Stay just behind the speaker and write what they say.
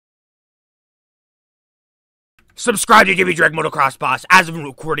Subscribe to dragmotoxboss. As of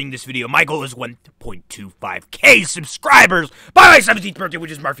recording this video, my goal is 1.25k subscribers by my 17th birthday,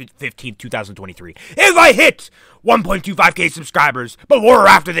 which is March 15th, 2023. If I hit 1.25k subscribers before or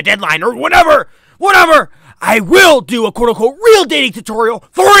after the deadline or whatever, I will do a quote-unquote real dating tutorial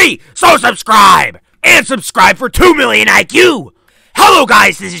free. So subscribe and subscribe for 2 million IQ. Hello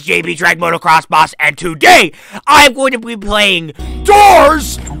guys, this is dragmotoxboss, and today I'm going to be playing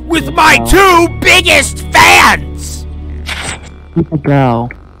Doors with my two biggest fans! Go.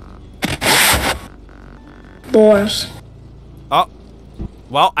 Doors. Oh,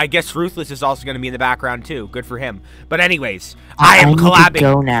 well, I guess Ruthless is also going to be in the background too. Good for him. But anyways, I am collabing. Need to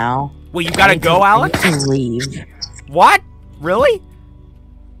go now. Wait, you gotta go, Alex? I need to leave. What? Really?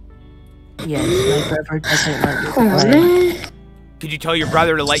 Yes, my brother doesn't let me play. Could you tell your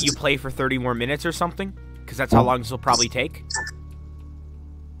brother to let you play for 30 more minutes or something? Because that's how long this will probably take.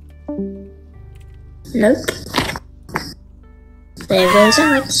 Nope. There goes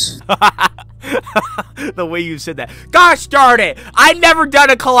Alex. The way you said that. Gosh darn it! I've never done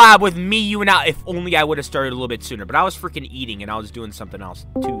a collab with me, you, and Alex. If only I would have started a little bit sooner. But I was freaking eating, and I was doing something else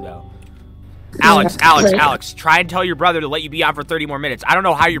too, though. Alex, try and tell your brother to let you be on for 30 more minutes. I don't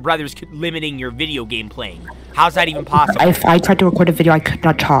know how your brother's limiting your video game playing. How's that even possible? If I tried to record a video, I could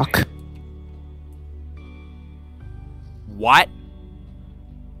not talk. What?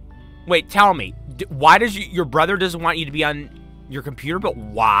 Wait, tell me. Why does your brother doesn't want you to be on your computer, but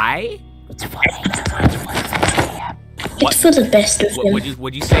why? It's funny. It's for the best of him.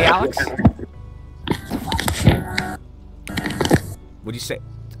 What'd you say, Alex? What'd you say?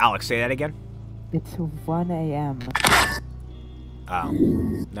 Alex, say that again? It's 1 a.m. Oh,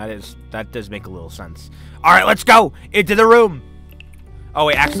 that does make a little sense. All right, let's go into the room. Oh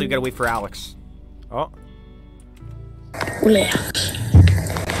wait, actually, we gotta wait for Alex. Oh, Relax.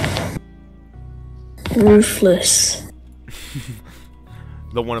 Ruthless.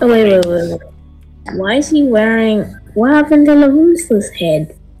 the one. Oh, wait. Why is he wearing? What happened to the Ruthless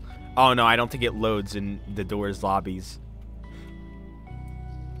head? Oh no, I don't think it loads in the Doors lobbies.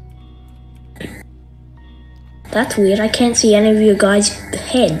 That's weird. I can't see any of you guys'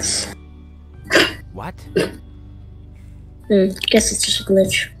 heads. What? Guess it's just a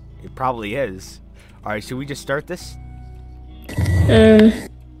glitch. It probably is. All right, should we just start this?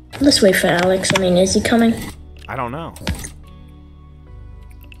 Let's wait for Alex. I mean, is he coming? I don't know.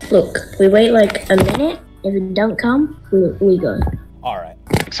 Look, we wait like a minute. If it don't come, we go. All right.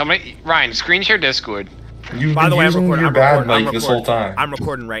 Somebody, Ryan, screen share Discord. By the way, I'm recording. This whole time. I'm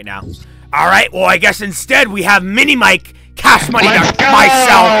recording right now. All right. Well, I guess instead we have Mini Mike, Cash Money,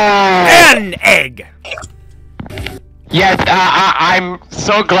 myself, and Egg. Yes, I'm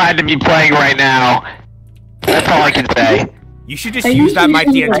so glad to be playing right now. That's all I can say. You should just use that mic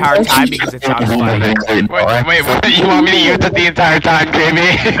the entire time because it sounds funny. Wait, you want me to use it the entire time,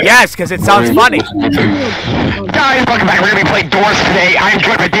 Jamie? Yes, because it sounds funny. Guys, welcome back. We're going to be playing Doors today. I am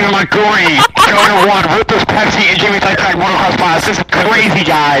joined by David Montgomery, Jonah One, Ruthless Pepsi, and Jamie dragmotoxboss. This is crazy,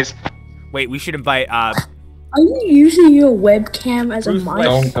 guys. Wait, we should invite, Are you using your webcam as a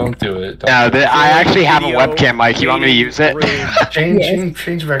mic? Don't do it. No, I actually have a webcam mic. You want me to use it?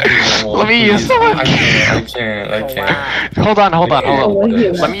 Change back to normal. Let me use the webcam. I can't. Hold on.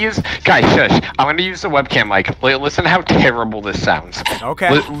 Let me use... Guys, shush. I'm going to use the webcam mic. Listen how terrible this sounds. Okay.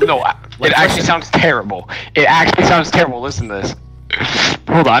 No, it actually sounds terrible. It actually sounds terrible. Listen to this.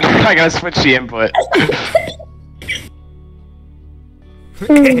 Hold on. I got to switch the input.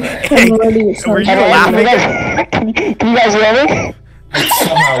 Were you laughing? Can you guys hear me? It's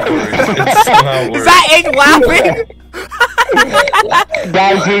somehow worse. Is that Egg laughing?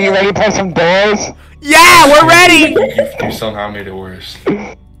 Guys, are you ready to play some Doors? Yeah, we're ready! You somehow made it worse.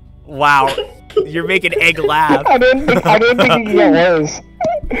 Wow, you're making Egg laugh. I didn't think it could get worse.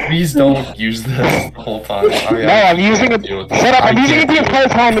 Please don't use this the whole time. I'm using it. Shut up! I'm using it the entire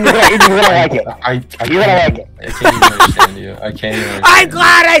time, and you're gonna like it. You're gonna like it. I can't even understand you. I can't even understand I'm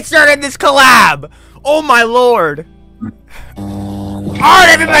glad I started this collab! Oh my lord! Alright,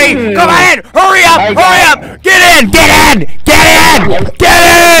 everybody! Come on! Hurry up! Get in!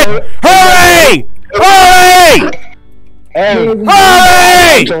 Hurry! Hurry! I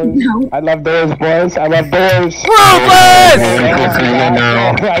love Doors, boys. I love Doors. Ruthless! Ruthless!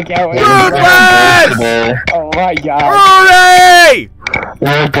 Oh my god. Hurry!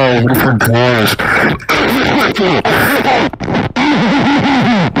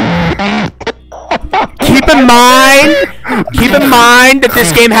 Keep in mind that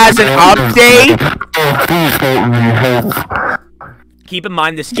this game has an update. Keep in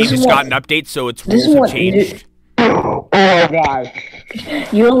mind this game has got an update, so its rules have changed. Oh my god.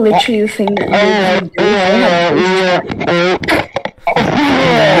 You're literally the thing that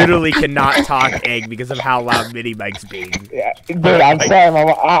Literally cannot talk egg because of how loud mini mic's being. Yeah, dude, I'm sorry,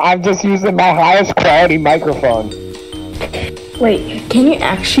 Mama. I'm just using my highest quality microphone. Wait, can you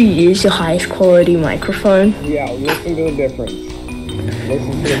actually use your highest quality microphone? Yeah, listen to the difference.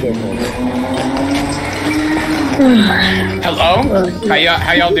 Listen to the difference. Hello? How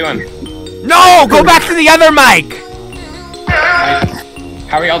y'all doing? No! Go back to the other mic!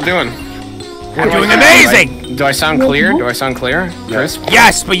 How are y'all doing? We're doing amazing! Do I sound clear? Do I sound clear? Crisp?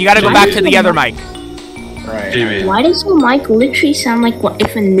 Yes, but you gotta go back to the other mic. Right. JB. Why does your mic literally sound like what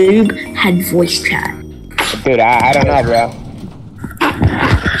if a noob had voice chat? Dude, I don't know, bro.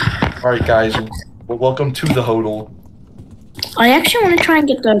 Alright, guys. Welcome to the hodl. I actually want to try and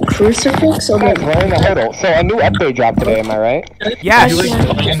get the crucifix so Guys, that we're in the hodl. So a new update dropped today, am I right? Yes, You like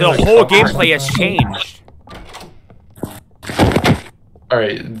talking the to whole a gameplay has changed.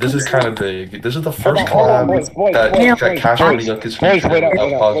 Alright, this is kind of big. This is the first Hold on, collab that Cash boys, Money is wait, featured wait,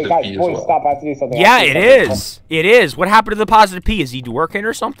 a positive guys, P as boys, well. stop, I have to do something. Yeah, it is. It is. What happened to the positive P? Is he working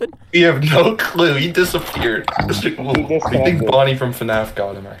or something? We have no clue. He disappeared. I think disconnected. Bonnie from FNAF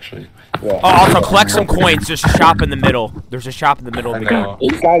got him, actually. Yeah. Oh, also collect some coins. There's a shop in the middle. There's a shop in the middle I of the game. know.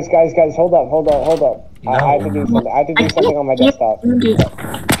 Guys, hold up. I have to do something. I have to do something on my desktop.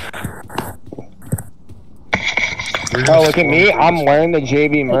 Oh, look at me. I'm wearing the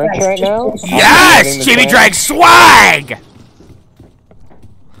JB merch right now. Yes! JB Drag swag!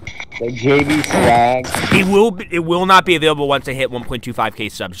 The JB swag. It will not be available once I hit 1.25k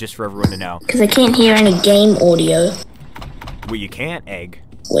subs, just for everyone to know. because I can't hear any game audio. Well, you can't, egg.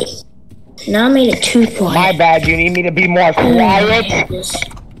 Wait, now I made it too quiet. My bad, you need me to be more quiet?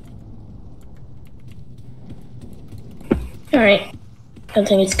 Alright, I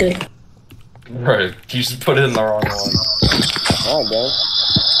think it's good. Right. You just put it in the wrong one. Alright, dude.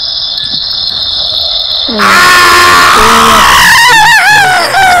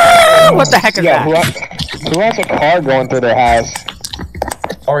 What the heck is Yeah, that? who has a car going through their house?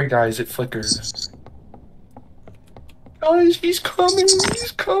 Sorry, guys. It flickered. Guys, he's coming.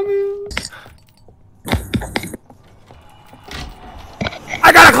 He's coming.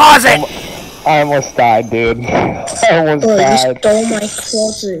 I got a closet! I almost died, dude. I almost Oh, you died. stole my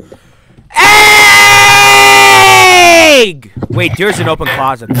closet. Egg! Wait, there's an open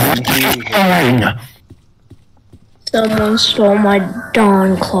closet. Someone stole my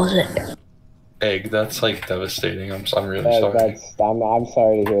darn closet. Egg, that's like devastating. I'm really sorry. I'm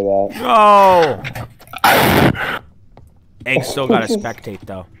sorry to hear that. No! Egg still got a spectate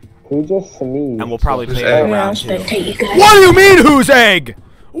though. Who just sneezed? And we'll probably play Who's it Egg? I'll around too. spectate you guys. What do you mean, who's Egg?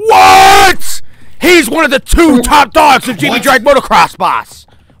 What? He's one of the 2 top dogs of JB Drag Motocross Boss.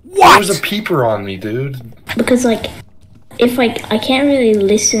 There What? was a peeper on me, dude. Because, like, if, like, I can't really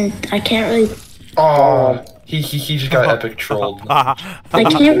listen, I can't really, Oh, he just got epic trolled. I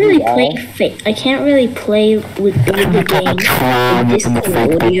can't really play, I can't really play with the game with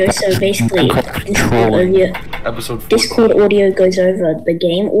Discord audio, so basically, Episode 4. Discord audio goes over the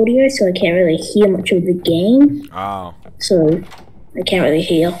game audio, so I can't really hear much of the game, Oh. so I can't really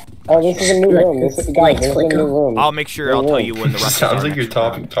hear. Oh, this is a new room. This is a new room. I'll make sure I'll tell you when the rest of Sounds the like you're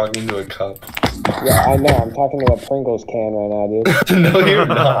talking to a cup. Yeah, I know. I'm talking to a Pringles can right now, dude. No, you're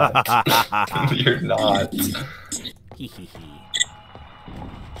not. You're not.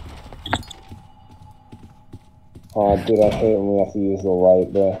 Oh, dude, I hate when we have to use the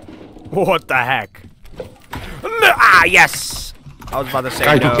light, bro. What the heck? Ah, yes! I was about to say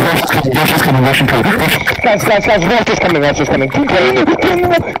no. Guys, rush is coming, rush is coming. Get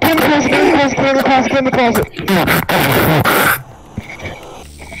in the closet.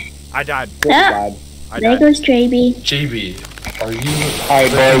 I died. Ah, I there died. goes JB. JB, are you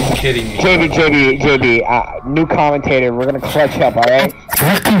Alright, boys. kidding me? JB, new commentator. We're gonna clutch up, alright?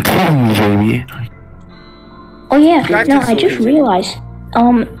 Oh yeah, no, I just realized,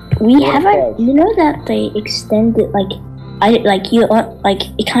 we What haven't, does? you know that they extended, like,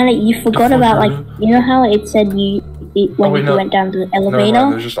 it kinda, you forgot about, like, you know how it said when you went down to the Never elevator,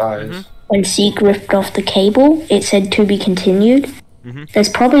 mind, there's just eyes. when Zeke ripped off the cable, it said to be continued? Mhm. There's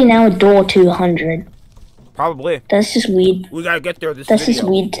probably now a door to 100. Probably. That's just weird. We gotta get there this That's video. just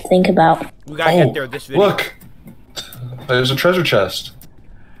weird to think about. We gotta get there this video. Look! There's a treasure chest.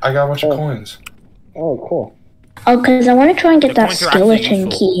 I got a bunch of coins. Oh, cool. Oh, because I want to try and get The that coins are actually skeleton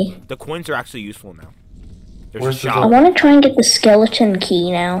useful. key. The coins are actually useful now. There's Where's a the I shop. door? want to try and get the skeleton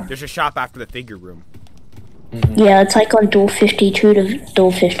key now. There's a shop after the figure room. Yeah, it's like on door 52 to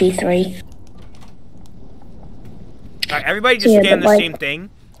door 53. Alright, everybody just Yeah, scan but, the like- same thing,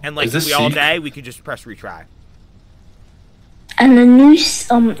 and like Is this we all Zeke? die, we can just press retry. And the new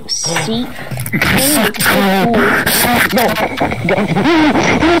seat.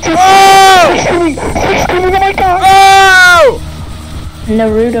 Oh!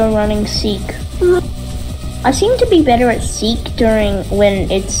 Naruto running Seek. I seem to be better at Seek during when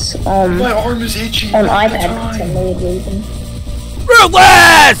it's My arm is itchy. on all the iPad for some time. weird reason.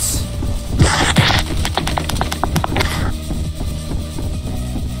 Ruthless!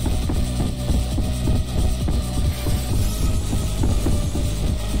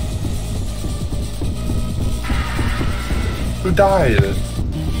 Who died?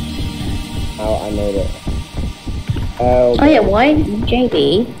 Oh, I made it. Oh yeah, why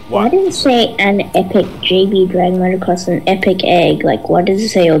JB? Why What? did it say an epic JB drag motocross an epic egg? Like, why does it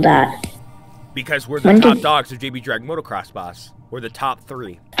say all that? Because we're the When top did- dogs of JB Drag Motocross Boss. We're the top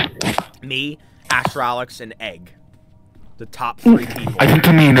 3. Me, Astrolix, and Egg. The top 3 people. I think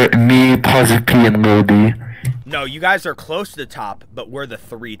you mean me, Positive P, and Lil D. No, you guys are close to the top, but we're the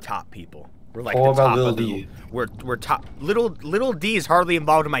 3 top people. We're like All the about top Lil of the. D. We're top. Little D is hardly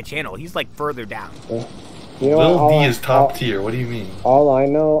involved in my channel. He's like further down. You know what? Lil D is top all, tier. What do you mean? all I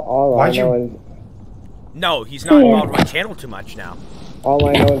know Why'd is No, he's not involved in my channel too much now. I'm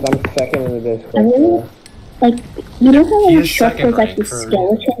second in the Discord. I really like you know how He in is shop second there's like the rank for a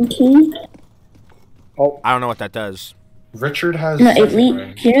skeleton key? I don't know what that does. Richard has No, it second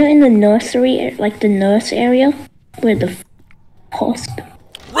rank. you know in the nursery, like the nurse area where the hospital.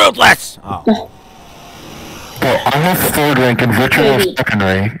 Ruthless. Oh. Well, I have 3rd rank and Richard has JB. 2nd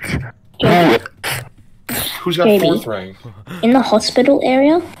rank. Who's got JB. 4th rank? In the hospital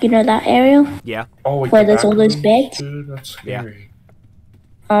area, you know that area? Yeah. Oh, wait, Where the there's all back those rooms? beds? Dude, that's Yeah. scary.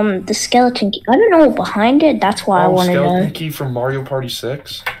 The skeleton key. I don't know behind it. That's why I Oh, want to skeleton know. key from Mario Party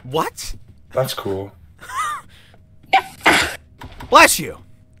 6? What? That's cool. Bless you.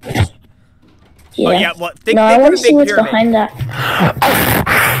 Yeah. Oh yeah. Well, think, No, I think want of to a see big what's pyramid. behind that.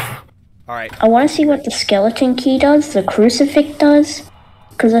 All right. I want to see what the skeleton key does, the crucifix does,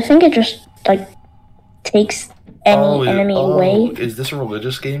 because I think it just like takes any enemy away. Is this a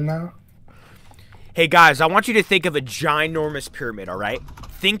religious game now? Hey guys, I want you to think of a ginormous pyramid, alright?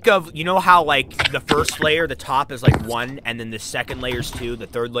 Think of, you know how like the first layer, the top is like 1, and then the second layer is 2, the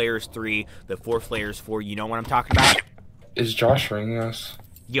third layer is 3, the fourth layer is 4, you know what I'm talking about? Is Josh ringing us?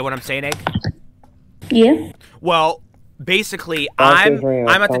 You get what I'm saying, Egg? Yeah. Well, basically, Josh is I'm ringing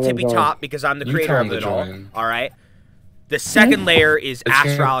at us. the Tell him to tippy join. top because I'm the You creator tell of him it to all, join. alright? The second layer is It's gonna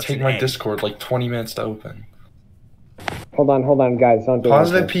Astrolix take and my Egg. Discord like 20 minutes to open. Hold on, guys, don't do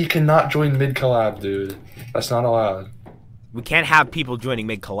Positive that. P cannot join mid collab, dude. That's not allowed. We can't have people joining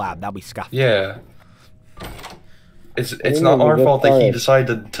mid-collab, that'll be scuffed. Yeah. It's you not mean? our We just fault that he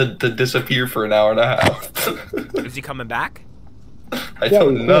started. decided to disappear for an hour and a half. Is he coming back? I Yeah,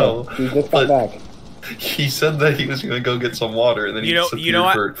 don't he know. He just got but back. he said that he was gonna go get some water and then he You know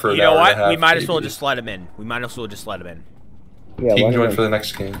disappeared what? for an You know hour what? and a half. We might as well maybe. just let him in. We might as well just let him in. Yeah, He let can him join in. for the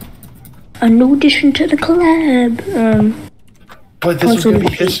next game. A new addition to the collab. But this was gonna be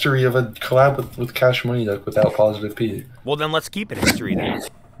Positive P. history of a collab with Cash Money Duck without Positive P. Well, then let's keep it history then.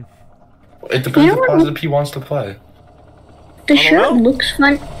 It depends You know if what? Positive P wants to play. The I don't shirt know. looks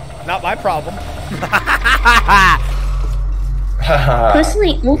fun. Not my problem.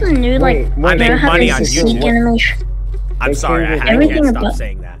 Personally, all the new like Wait, I wait, make you know how money there's on the Seek YouTube. animation. I'm They sorry, changed I everything can't stop about-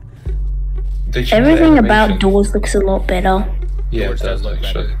 saying that. They changed the Everything about animation. doors looks a lot better. Yeah, it Doors does does look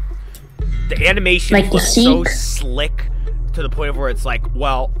better. actually. The animation Like the looks so Seek. slick to the point of where it's like,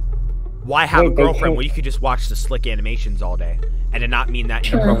 well, why have a Wait, they girlfriend changed- when you could just watch the slick animations all day? And it not mean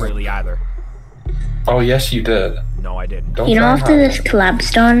that inappropriately either. Oh yes, you did. No, I didn't. Don't You know, try and after hide this it.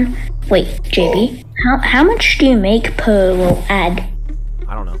 collab's done, wait, JB, how much do you make per ad?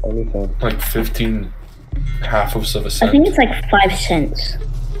 I don't know. Anything. Like 15 half-ofs of a I cent. think it's like 5 cents.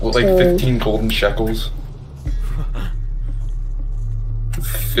 Well, like 15 golden shekels.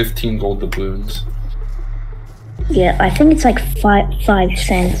 15 gold doubloons. Yeah, I think it's like 5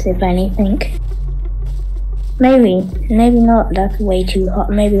 cents if anything. Maybe not. That's way too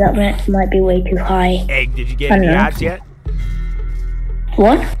hot. Maybe that might be way too high. Egg, did you get I any don't know. ads yet?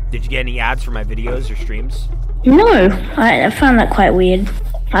 What? Did you get any ads for my videos or streams? No, I found that quite weird.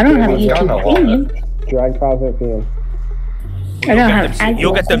 I don't have we've gotten a YouTube lot. Premium. Drag Positive PM. I don't have ads.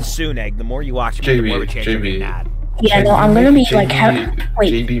 You'll get them soon, Egg. The more you watch me, the more of a chance you'll get an ad. Yeah, no, I'm gonna be like, how?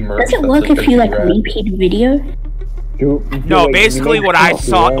 Wait, JB merch does it that's work like if you like the repeat video? No, basically what I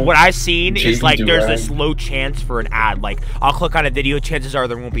saw, what I've seen is JB like there's Durag. this low chance for an ad. Like I'll click on a video, chances are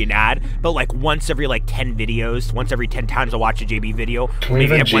there won't be an ad. But like once every like 10 videos, once every 10 times I watch a JB video, Can we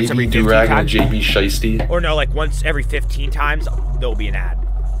maybe have once every JB 15 Durag and a times, JB Shiesty? or no, like once every 15 times there'll be an ad.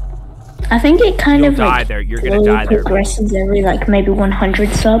 I think it kind You'll of die like there. You're gonna die there. progresses every like maybe 100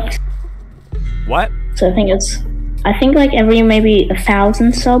 subs. What? So I think like every maybe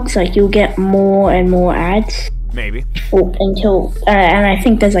 1,000 subs, like you'll get more and more ads. Maybe. Until and I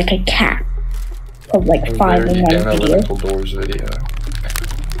think there's like a cap of like 5 in one video. Analytical doors video.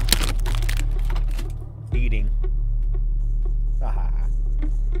 Eating.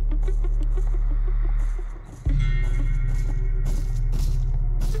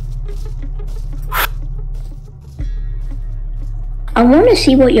 I want to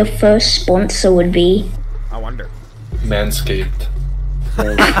see what your first sponsor would be. I wonder. Manscaped.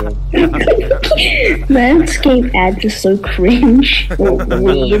 Manscaped ads are so cringe.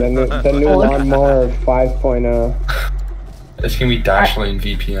 Weird. The new lawnmower 5.0. It's gonna be Dashlane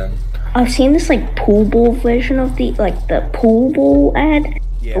VPN. I've seen this like pool ball version of the pool ball ad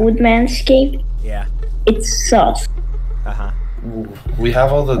with Manscaped. Yeah. It's sus. We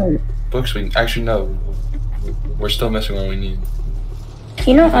have all the books we actually no. We're still missing what we need.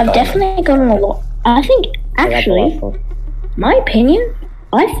 You know, I've definitely gotten a lot. I think actually, my opinion,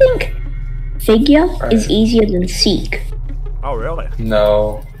 I think figure is easier than seek. Oh really?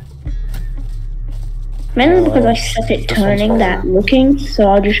 No. Mainly because I suck at turning that looking, so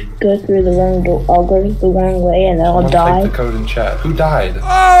I'll just go through the wrong door. I'll go the wrong way and then I'll die. Type the code in chat. Who died?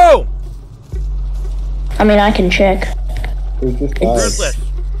 Oh! I mean, I can check. Who just died? Ruthless.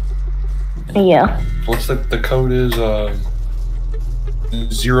 Yeah. What's the code is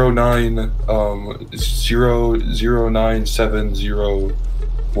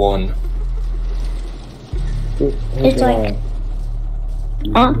 0909701. It's like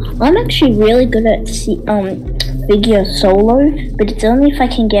I'm actually really good at figure solo, but it's only if I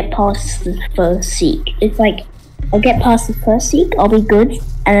can get past the first seek. It's like I'll get past the first seek, I'll be good,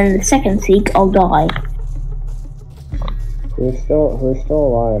 and then the second seek, I'll die. Who's still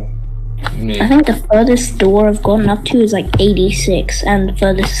alive? Me. I think the furthest door I've gotten up to is like 86, and the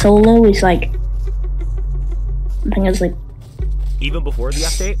furthest solo is like I think it's like Even before the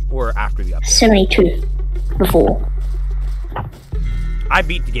update or after the update? 72 before. I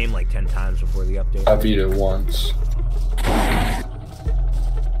beat the game like 10 times before the update. I beat it once. I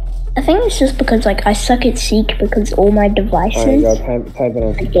think it's just because like I suck at seek because all my devices type it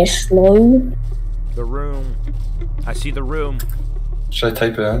in. I guess slow. The room. I see the room. Should I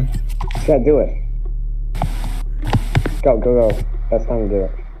type it in? Yeah, do it. Go. That's time to do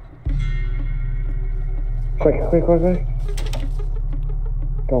it. Quick.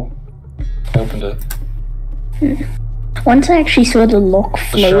 Go. I opened it. Once I actually saw the lock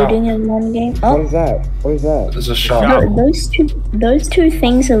floating in one game. What Oh, is that? There's a shop. no, those two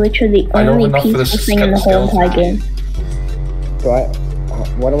things are literally the I know only enough for peaceful this thing in the whole entire game.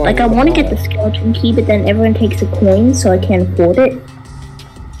 What am I? Like I want to get the skeleton key, but then everyone takes a coin, so I can't afford it.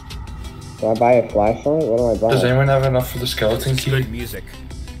 Do I buy a flashlight? What do I buy? Does anyone have enough for the skeleton It's key? good music.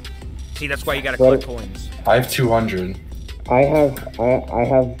 See, that's why you gotta collect coins. I have 200, I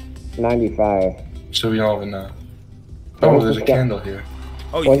have 95. so we don't have enough. Oh, there's a candle here.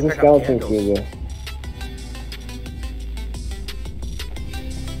 Oh, you What's can the pick up skeleton candles. key do?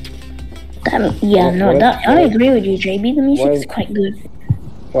 I agree with you, JB. The music is quite good.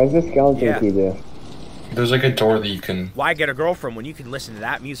 What does the skeleton Yeah. key do? There's like a door that you can Why get a girlfriend when you can listen to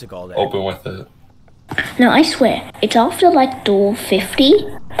that music all day? open with it. No, I swear, it's after like door 50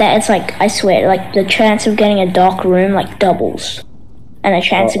 that it's like, I swear, like the chance of getting a dark room like doubles, and the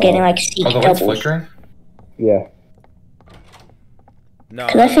chance of getting like seek Oh, the light's doubles. flickering? Yeah. No.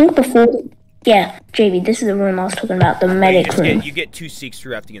 Because I think before, yeah, JB, this is the room I was talking about, the medic room. You get 2 seeks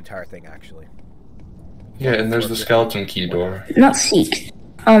throughout the entire thing, actually. Yeah, and there's the skeleton key door. Not seeks.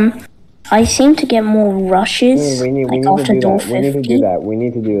 I seem to get more rushes We need like to after do door that. We need to 50. do that. We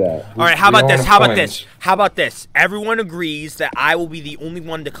need to do that. All right, how we about don't this? have How about coins. this? How about this? Everyone agrees that I will be the only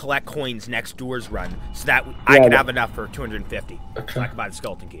one to collect coins next door's run, so that I Yeah, can but- have enough for 250. Okay. So I can buy the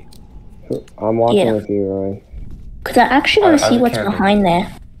skeleton key. I'm walking Yeah. with you, Ryan. Because I actually want to I see have a what's candle. behind there.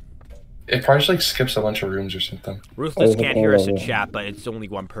 It probably just like skips a bunch of rooms or something. Ruthless there's a can't hear us in candle here. chat, but it's only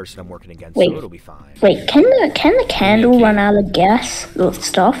one person I'm working against, Wait. so it'll be fine. Wait, can the candle run out of gas or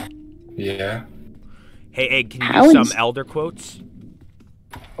stuff? Yeah. Hey, Egg, can you How do some is- elder quotes?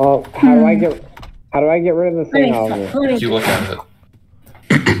 Oh, how do I get rid of the Let thing me, off me? let me You look at it.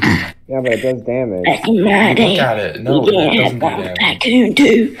 Yeah, but it does damage. back in my day. Look at it. No, it doesn't do damage. Raccoon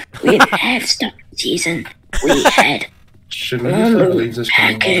too. We didn't have stock season. We had Should we just leave this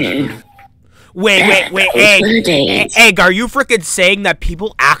game? Wait, those were the Egg. days. Egg, are you freaking saying that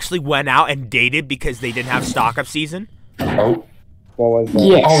people actually went out and dated because they didn't have stock up season? Oh. What was that?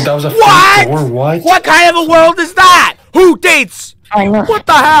 Yes. Oh, that was a What? fake door. What? What kind of a world is that? Who dates? I know. What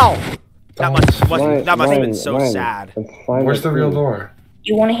the hell? That must have been so sad. Where's the real door?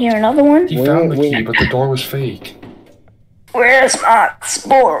 You want to hear another one? He found the key, but the door was fake. Where's my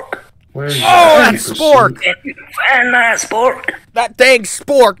spork? Where's that spork? Find my spork. That dang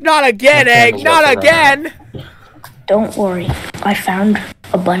spork! Not again, Egg! Not again! Don't worry, I found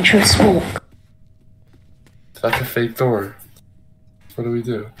a bunch of spork. That's a fake door. What do we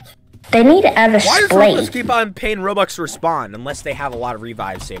do? They need to add a Why does slate. Roblox keep on paying Robux to respawn unless they have a lot of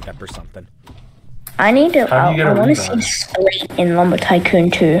revives saved up or something? I need to. How do you get I a want to revive? see slate in Lumber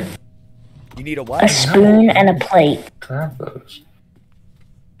Tycoon 2. You need a A what? spoon and a plate. Grab those.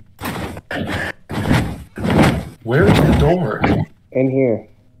 Where is the door? In here.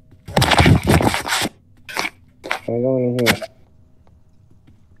 I'm going in here.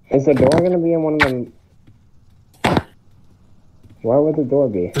 Is the door gonna be in one of them? Why would the door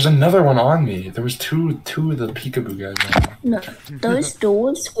be? There's another one on me. There was two of the peekaboo guys on me. No, those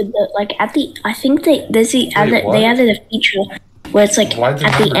doors with the like at the. I think they what? they added a feature where it's like Why'd the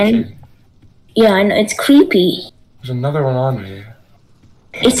at the number end. change? Yeah, I know it's creepy. There's another one on me.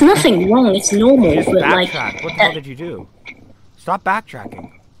 It's nothing wrong. It's normal, Just but like backtrack. What the hell did you do? Stop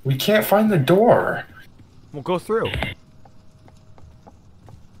backtracking. We can't find the door. We'll go through.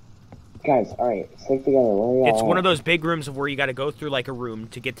 Guys, alright, stick together. Where are y'all It's one at? of those big rooms where you got to go through like a room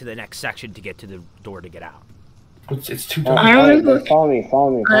to get to the next section to get to the door to get out. It's too Oh, dark. I alright, remember- then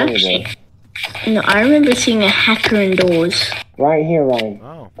follow me, Actually, bro. no, I remember seeing a hacker indoors. Right here, Ryan.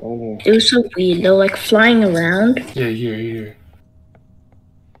 Oh. Go in here. It was so weird. They were like flying around Yeah, here.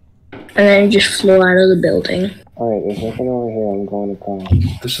 and then just flew out of the building. Alright, there's nothing over here. I'm going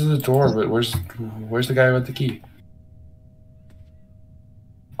across. This is the door, but where's the guy with the key?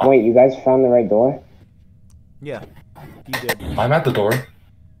 Wait, you guys found the right door? Yeah, you did. I'm at the door.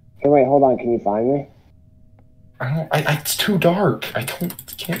 Hey, wait, hold on. Can you find me? It's too dark.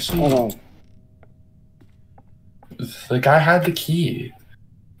 Can't see. Hold on. The guy had the key.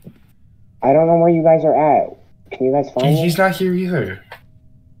 I don't know where you guys are at. Can you guys find me? He's not here either.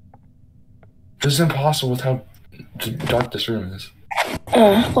 This is impossible with how dark this room is.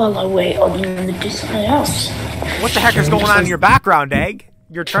 While I wait on the distant house. What the heck is going on in your background, Egg?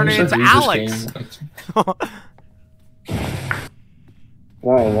 You're turning Can we into just leave Alex. this game?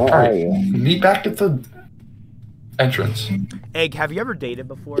 Ryan, where are Alright, you? meet back at the entrance. Egg, have you ever dated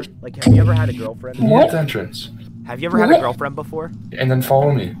before? Like, have you ever had a girlfriend? Meet at the entrance. Have you ever had a girlfriend before? And then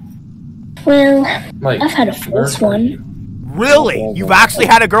follow me. Well, Mike. I've had a first where are you? one. Really? You've actually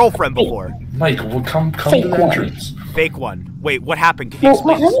had a girlfriend before? Mike, we'll come to Fake the one. entrance. Fake one. Wait, what happened? Can you Well,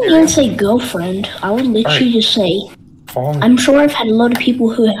 I explain? wouldn't even say girlfriend. I would literally Alright. just say, Follow me. I'm sure I've had a lot of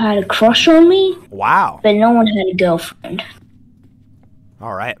people who had a crush on me, Wow. but no one had a girlfriend.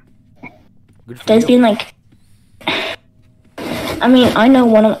 All right. Good for There's you. been like, I mean, I know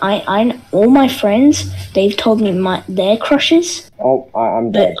one of all my friends. They've told me their crushes, Oh,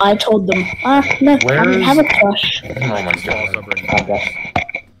 I'm but dead. I told them, no, Where I don't is- have a crush. Oh my Balls god. over in- I'm dead.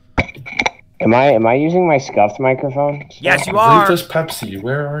 Am I using my scuffed microphone? Yes, you are. Ruthless Pepsi,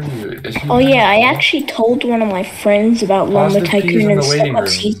 where are you? Is he Oh yeah, I back? actually told one of my friends about Lumber Positive P is Tycoon in and the waiting Step Up room.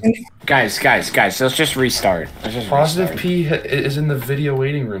 Season. Guys, let's just restart. Positive P is in the video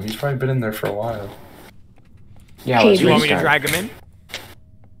waiting room. He's probably been in there for a while. Yeah, Okay, let's Do you want me to restart. drag him in?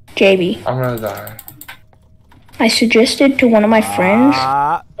 JB, I'm gonna die. I suggested to one of my friends.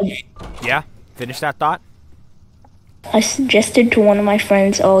 Yeah. Finish that thought. I suggested to one of my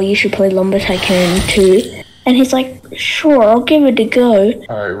friends, oh, you should play Lumber Tycoon 2. And he's like, sure, I'll give it a go.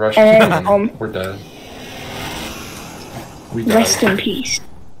 Alright, rush And, in. We're dead. We died. Rest in peace.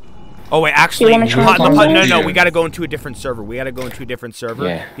 Oh wait, actually, wanna try no, it? we gotta go into a different server. We gotta go into a different server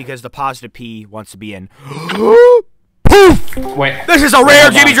Yeah. because the Positive P wants to be in. Poof! Wait. This is a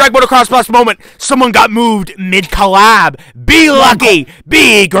rare Hold on. JB Drag Motocross moment. Someone got moved mid-collab. Be lucky.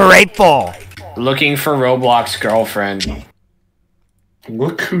 Be grateful. Looking for Roblox girlfriend.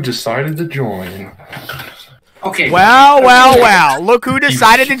 Look who decided to join. Okay. Well. Look who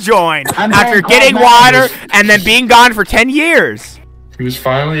decided to join after getting water and then being gone for 10 years. He was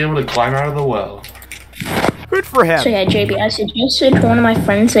finally able to climb out of the well. Good for him. So yeah, JB, I suggested to one of my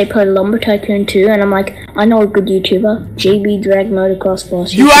friends they play Lumber Tycoon 2, and I'm like, I know a good YouTuber, JB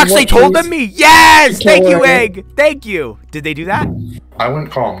dragmotoxboss. You actually told them me? Yes! Thank you, Totally. Egg. Thank you. Did they do that? I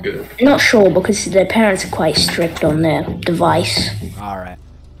wouldn't call him good. Not sure, because their parents are quite strict on their device. Alright.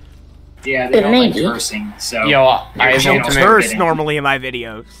 Yeah, But they don't like maybe. cursing, so... Yo, I have Yeah, ultimate. Curse normally in my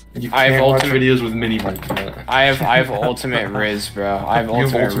videos. You I have can't watch ultimate- videos with mini Mike in it. I have ultimate Riz, bro. I have You have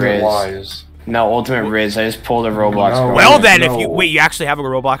ultimate ultimate Riz. lies. No, ultimate Riz. I just pulled a Roblox. No. girlfriend. Well then, if no. you... Wait, you actually have a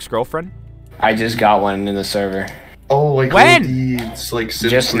Roblox girlfriend? I just got one in the server. Oh, like When? Deeds, like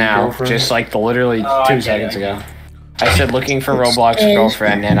Just now, girlfriend? just like literally Oh, 2 okay, seconds okay. ago. I said looking for Roblox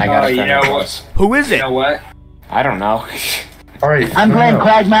girlfriend, and I got a you friend know request. Who is You it? know what? I don't know. All right, I'm playing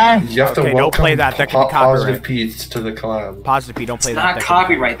Quagmire. You have to Okay, welcome don't play that. That could be Positive copyright. Pete's to the collab. Positive P, don't It's play that. not That could-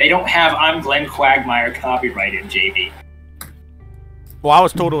 copyright. They don't have I'm Glenn Quagmire copyrighted, JB. Well, I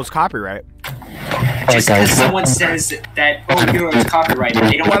was told it was copyright. Just because someone says that, oh, you know, it's copyrighted,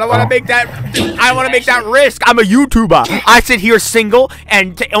 they don't. Well, I want to make that. I want to make that risk. I'm a YouTuber. I sit here single,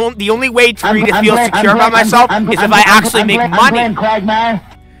 and the only way for me to feel secure about myself is if I actually make I'm money. playing Quagmire.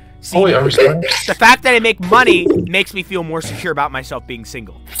 See, Oh wait, are we starting? the fact that I make money makes me feel more secure about myself being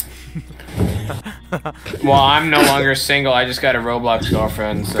single. Well, I'm no longer single. I just got a Roblox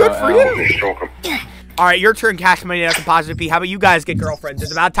girlfriend. So, Good for you. All right, your turn, Cash Money. That's a Positive P. How about you guys get girlfriends?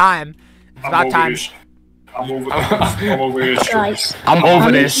 It's about time. It's about time. I'm over here. Guys, I'm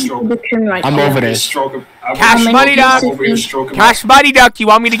over this. prediction right I'm now. over this. Cash Money Duck. Cash Money Duck. Do you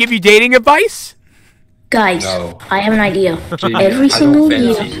want me to give you dating advice? Guys, No. I have an idea. Every single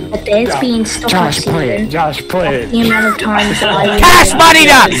year that there's been stock season, Josh, play the amount of times that I Cash Money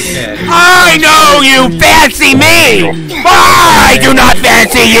Duck. I know you fancy me. I do not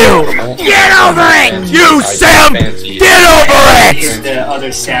fancy you. Get over it, you Sim. Get over it. The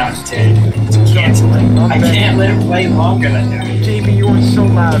other sound to cancel it. I can't let it play longer than that. JB, you are so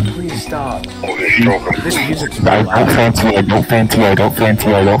loud. Please stop. This music's Don't fancy it. Don't fancy it. Don't fancy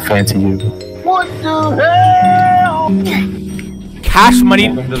it. Don't fancy you. Cash Money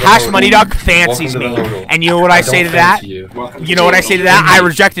Duck Welcome fancies to the me. Hodel. And you know what I say to that? fancy you. You know what I say to that? I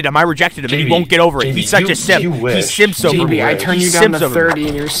rejected him. And he JB, won't get over it. He's such you- a simp. you He wish. simps over me. JB, I turned He you down simps to over me. 30,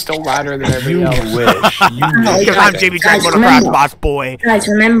 and you're still louder than You everybody else. wish. Because I'm JB Guys, Dragmotoxboss, remember. boss boy. Guys,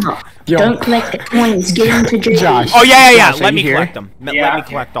 remember, don't collect the coins. Get into jail. Josh. Oh yeah. Josh, are Let me you here? collect them. Yeah. Let me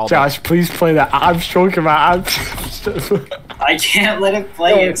collect all them. Josh, please play that. I'm stroking my eyes. I can't let it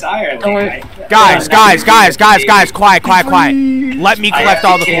play entirely. Guys, quiet. Let me collect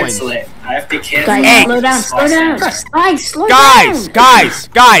all the coins. I have to cancel Guys, it. Hey. slow down. Guys, slow Guys,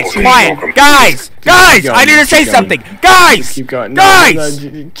 down. quiet. Guys, I need to say something. Guys, Keep going. Guys,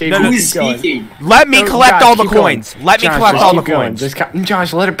 JB, No, Who keep is speaking? let me No, collect Josh, all the keep going. coins. Let me Josh, collect just all the keep going. coins. Just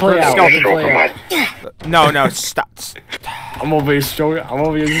Josh, let it play out. Let's Let it go. play out. No, stop. I'm over here stroking. I'm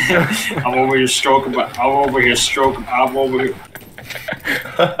over here. I'm over here stroking. I'm over here.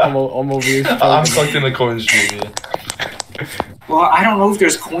 I'm over here. I'm collecting the coins, JB. Well, I don't know if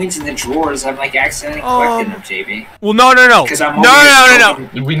there's coins in the drawers. I'm like accidentally collecting them, JB. Well, no. Because I'm over here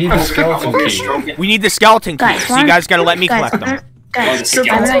stroking- We need the I'm skeleton over here key. stroking. We need the skeleton key, Guys, so you guys gotta let me collect them. Oh, the Guys, I have an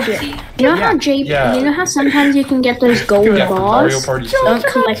skeleton idea. key. You know how Yeah. you know how sometimes you can get those gold Yeah, from Mario bars? Party Don't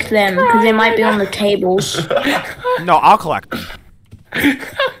 6. collect them because they might be on the tables. No, I'll collect them.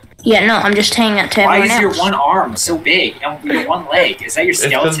 Yeah, no, I'm just saying that to Why everyone is your else. one arm so big and your one leg? Is that your It's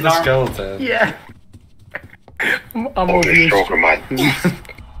because skeleton the arm? skeleton. Yeah. I'm over here.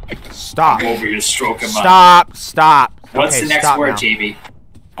 Stop. I'm over here stroking my. Stop. What's Okay, the next stop word, now. JB?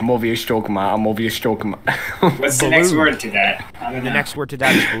 I'm over here stroking my. What's the next word to that? I don't The know. next word to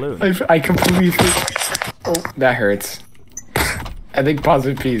that is balloon. I completely. Oh, that hurts. I think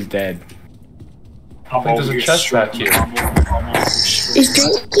Positive P is dead. I'm think there's over a here chest back stroking- here. I'm over here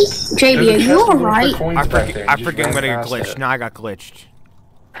stroking- Is JB, are you alright? I forget when I got glitched. No, I got glitched.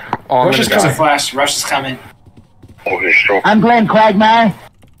 Oh, I'm Rush gonna is die. There's a coming. flash. Rush is coming. I'm playing Quagmire.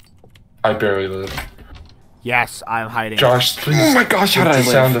 I barely live. Yes, I'm hiding. Josh, please. Oh my gosh, how put did the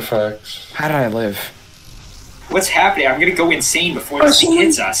I sound live? effects. How did I live? What's happening? I'm gonna go insane before this thing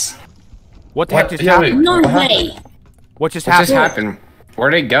hits us. What the heck What? just Yeah, happened? wait. No What happened? way. What just What just happened? happened?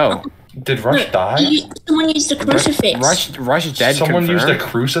 Where'd it go? Did Rush die? Someone used the crucifix. Rush is dead. Someone used a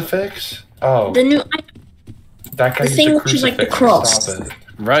confirmed? crucifix? Oh, The new. that guy the used thing a which is like the crucifix. cross. Stop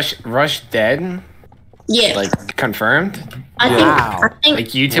it. Rush dead. Yeah, Like confirmed. I think. Wow. I think. Like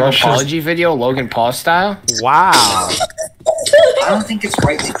YouTube Rush is- apology video, Logan Paul style. Wow. I don't think it's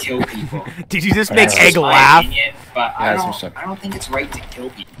right to kill people. Did you just make That's Egg That's my laugh? opinion, but Yeah, that's what's up. I don't think it's right to kill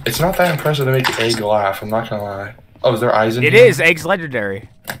people. It's not that impressive to make Egg laugh, I'm not gonna lie. Oh, is there eyes in It here? is. Egg's legendary.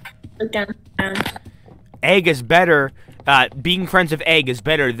 Look down. Egg is better. Being friends with Egg is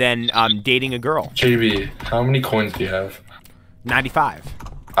better than dating a girl. JB, how many coins do you have? 95.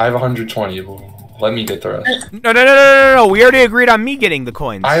 I have 120. Let me get the rest. No. We already agreed on me getting the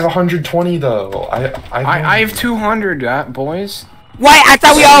coins. I have 120 though. I have 200, boys. Why? I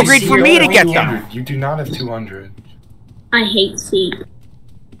thought we all agreed for me to get them. 200. You do not have 200. I hate Seek.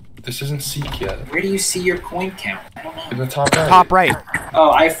 This isn't Seek yet. Where do you see your coin count? I don't In know. the top right. Top right. Oh,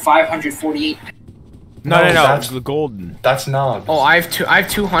 I have 548. No. that's- It's the golden. That's Knobs. Oh, I have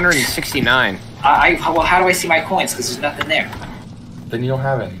 269. Well, how do I see my coins? Because there's nothing there. Then you don't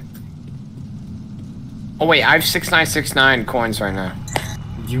have any. Oh wait, I have 6969 coins right now.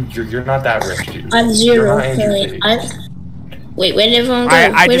 You're not that rich, dude. I'm You're 0 not Andrew currently. Tate. Wait, where did everyone go?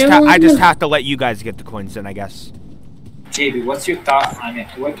 I just have to let you guys get the coins then, I guess. JB, what's your thought on it?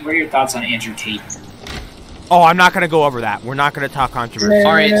 What are your thoughts on Andrew Tate? Oh, I'm not gonna go over that. We're not gonna talk controversy.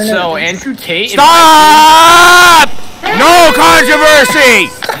 All right, so Andrew Tate. Stop! No controversy!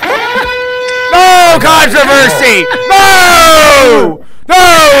 No controversy! No!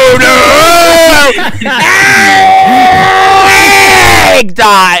 No! Egg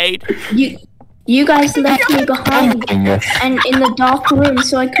died! You guys left me behind and in the dark room,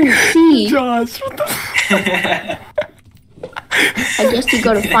 so I couldn't see. Josh, what the I guess you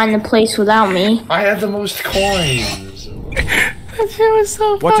gotta find the place without me. I had the most coins. That shit was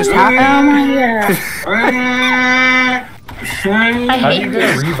so What just funny. happened? I How do hate you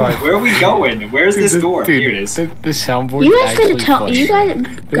this. get a revive? Where are we going? Where's this door? Dude, Here it is. The soundboard. You guys better tell. You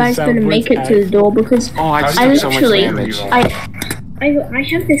guys better make it to the door because Oh, I just I took so much literally- damage. I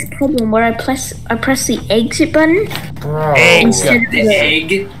have this problem where I press the exit button Bro. instead of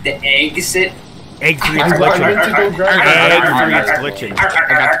The exit. Egg 3 I is went glitching. to go grab Egg it. 3 is glitching. I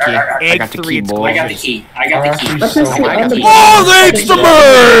got the key, Egg 3 is boy. I got the glitching. key. I got the key. What's So this I on got the the- Oh, thanks to me!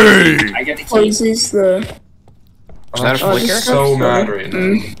 I got the key. places the Is that a I'm flicker? so mad right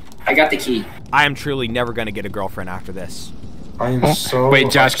now. I got the key. I am truly never gonna get a girlfriend after this. I am so.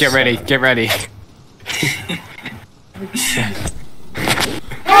 Wait, Josh, get ready. upset. Get ready.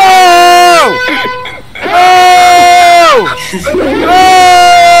 Oh! Oh!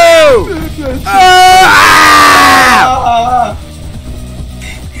 Oh! Ah!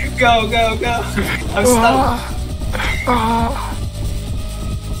 Go, go, go. I'm stuck.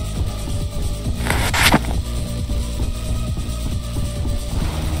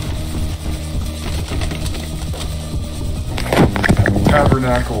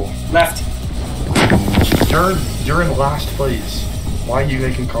 Tabernacle. Left. You're in last place. Why are you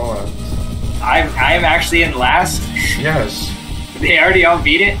making call outs? I am actually in last. Yes. They already all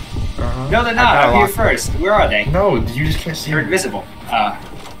beat it? Uh-huh. No, they're not. got I'm here locked. first. Where are they? No, you just can't see They're them. invisible.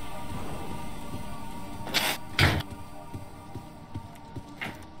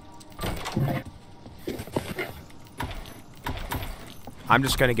 I'm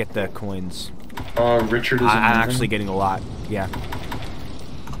just gonna get the coins. Richard is. I'm actually getting a lot. Yeah.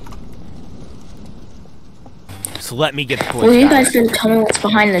 So let me get the coins. Well, you guys better tell me what's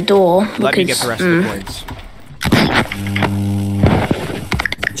behind the door. Let me get the rest of the coins.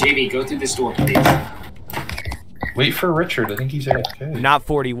 JB, go through this door, please. Wait for Richard. I think he's AFK. Not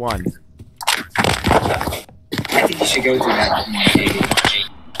 41. I think you should go through that, JB.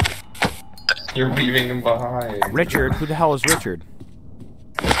 You're leaving him behind. Richard? Who the hell is Richard?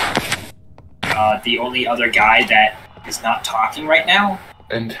 The only other guy that is not talking right now.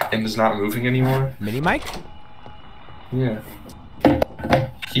 And is not moving anymore. Mini Mike? Yeah.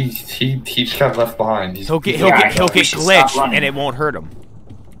 He just got left behind. He's, He'll get Yeah, we should stop glitched running. and it won't hurt him.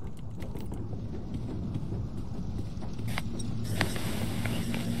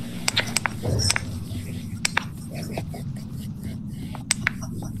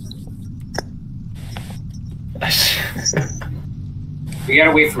 We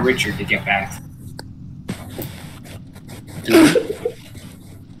gotta wait for Richard to get back.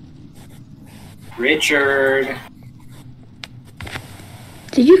 Richard.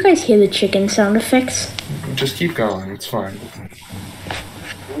 Did you guys hear the chicken sound effects? Just keep going. It's fine.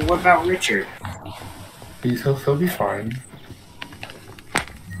 What about Richard? He'll be fine.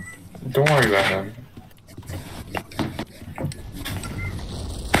 Don't worry about him.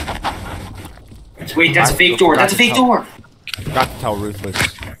 Wait, that's a fake door. That's a fake door. Forgot to tell Ruthless.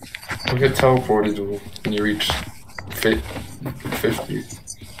 We'll get teleported when you reach 50.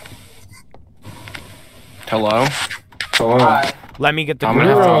 Hello? Hello. Let me get the I'm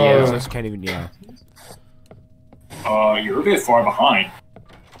gonna coins. have to use- Ruthless can't even, yeah. You're a bit far behind.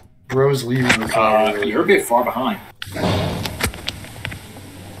 Bro's leaving the car. You're a bit far behind.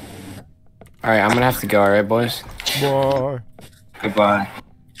 Alright, I'm gonna have to go, alright, boys? Boy. Goodbye.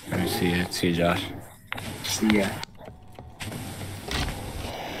 Alright, see you. See you, Josh. See ya.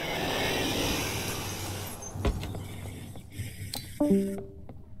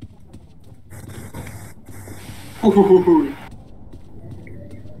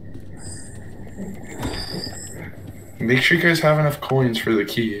 Make sure you guys have enough coins for the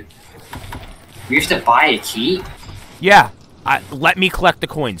key. We have to buy a key? Yeah. Let me collect the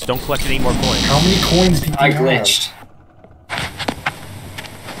coins. Don't collect any more coins. How many coins do you I have? glitched.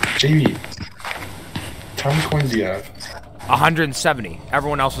 JB, how many coins do you have? 170.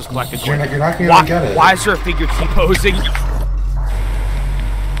 Everyone else was collecting You're coins. not gonna get it. Why is there a figure T-posing?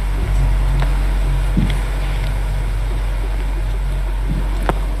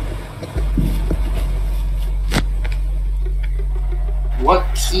 What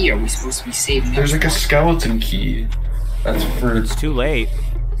key are we supposed to be saving? There's like a skeleton key. That's for It's too late.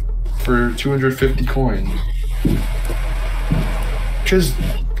 for 250 coins. Because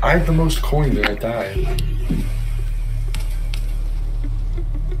I had the most coins and I died.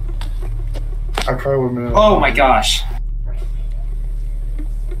 I probably would have been. Oh my gosh.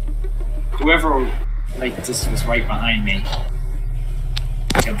 Whoever, like, this was right behind me.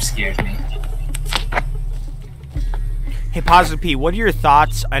 Jump scared me. Hey, Positive P, what are your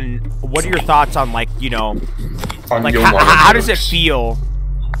thoughts on like, you know, On like Yo how Mama does it jokes. feel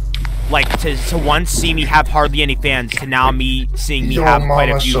like to once see me have hardly any fans to now me seeing me Yo have quite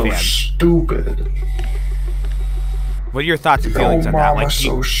a Mama's few so fans? stupid. What are your thoughts and Yo feelings on that? Like,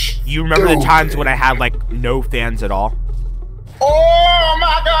 Mama's so you remember the times stupid. when I had like no fans at all? Oh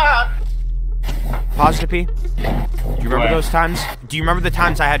my god! Positive P? Do you remember What? those times? Do you remember the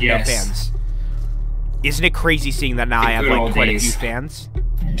times I had Yes. no fans? Isn't it crazy seeing that now I have good like old quite a days. few fans?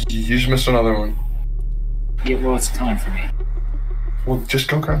 You just missed another one. Yeah, well, it's coming for me. Well, just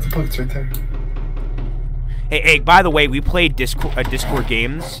go grab the book. It's right there. Hey, by the way, we played Discord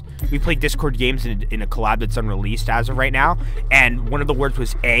games. We played Discord games in a collab that's unreleased as of right now, and one of the words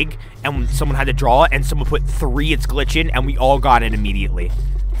was egg, and someone had to draw it, and someone put 3, it's glitching, and we all got it immediately.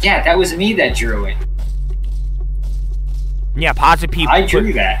 Yeah, that was me that drew it. Yeah, Positive People I put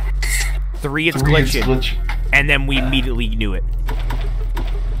drew that. 3, it's 3, it's glitching, glitch. and then we immediately knew it.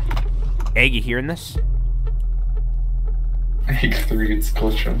 Egg, you hearing this? Egg 3, it's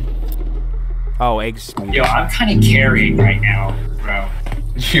glitching. Oh, Egg's muted. Yo, I'm kind of carrying right now, bro.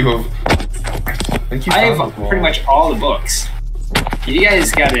 You have. I think you I found have the pretty much all the books. You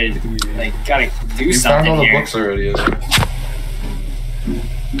guys gotta, like, do You found something all the here. books already. I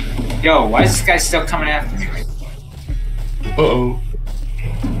think. Yo, why is this guy still coming after me? Uh-oh.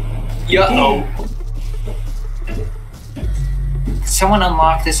 Yo. Someone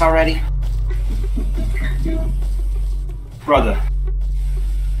unlock this already? Brother.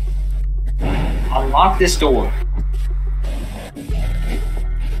 Unlock this door.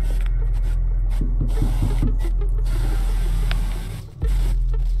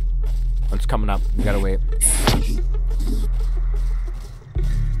 It's coming up. We gotta wait.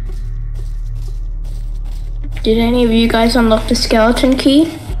 Did any of you guys unlock the skeleton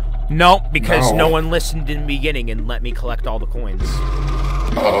key? No, because No. no one listened in the beginning and let me collect all the coins.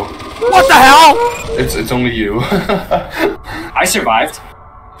 Uh-oh. What the hell? It's only you. I survived.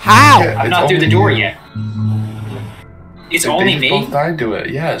 How? Yeah, I'm it's not through the only door you. yet. It's They only just me? both died to it,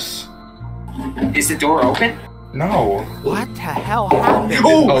 yes. Is the door open? No. What the hell happened?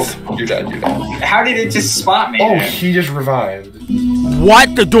 Oh, you're dead, you're dead. How did it just spot me? Oh, then? he just revived.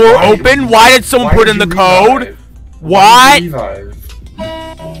 What? The door Why- opened? Why did someone Why put did in the you code? revive? What? Why did you revive?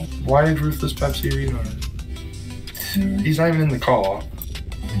 Why did Ruthless Pepsi revive? He's not even in the call.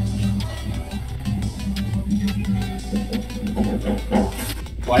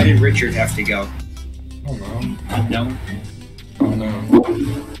 Why did Richard have to go? Oh no. Unknown. Oh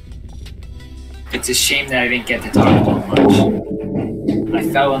no. It's a shame that I didn't get to talk to him much. I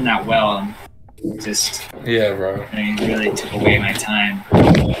fell in that well and just Yeah, bro. it really took away my time.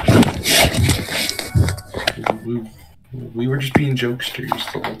 We were just being jokesters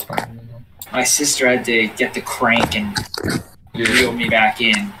the whole time. You know? My sister had to get the crank and Yeah. reel me back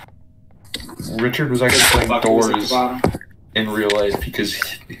in. Richard was actually playing Buckles at the doors bottom. in real life because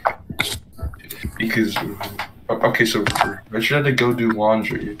okay, so Richard had to go do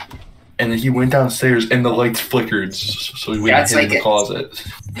laundry, and then he went downstairs and the lights flickered, so he went That's and hid like in the it. closet.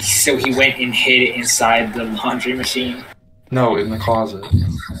 So he went and hid it inside the laundry machine. No, in the closet.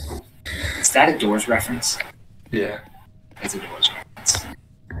 Is that a Doors reference? Yeah. It's a Doors reference.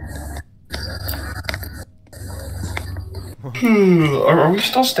 Are we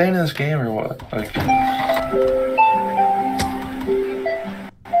still staying in this game or what? Like,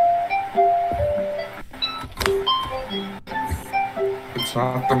 it's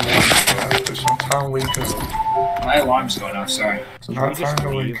not the morning yet. It's not time to wake up. My alarm's going off, sorry. It's not time to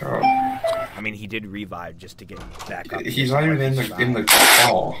wake up. I mean, he did revive just to get back up. He's not even in the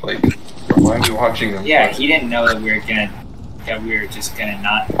call. Like, why are we watching him? Yeah, he didn't know that we were just gonna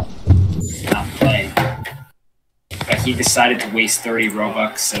not play. But he decided to waste 30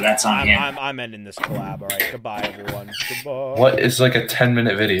 Robux, so that's on him. I'm ending this collab. All right, goodbye, everyone. Goodbye. What is like a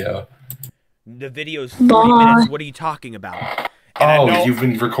 10-minute video? The video's 30 Bye. minutes. What are you talking about? And Oh, you've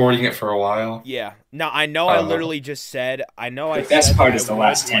been recording it for a while? Yeah. Now, I know I literally just said... The best part is the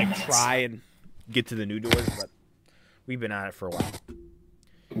last 10 minutes. Try and get to the new doors, but we've been at it for a while.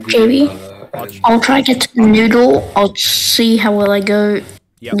 JB, I'll try to get to the new door. I'll see how well I go.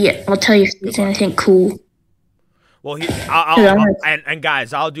 Yep. Yeah, I'll tell you if there's anything cool. Well, and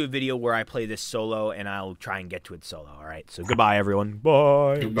guys, I'll do a video where I play this solo, and I'll try and get to it solo. All right. So goodbye, everyone.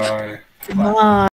 Bye. Goodbye. Bye.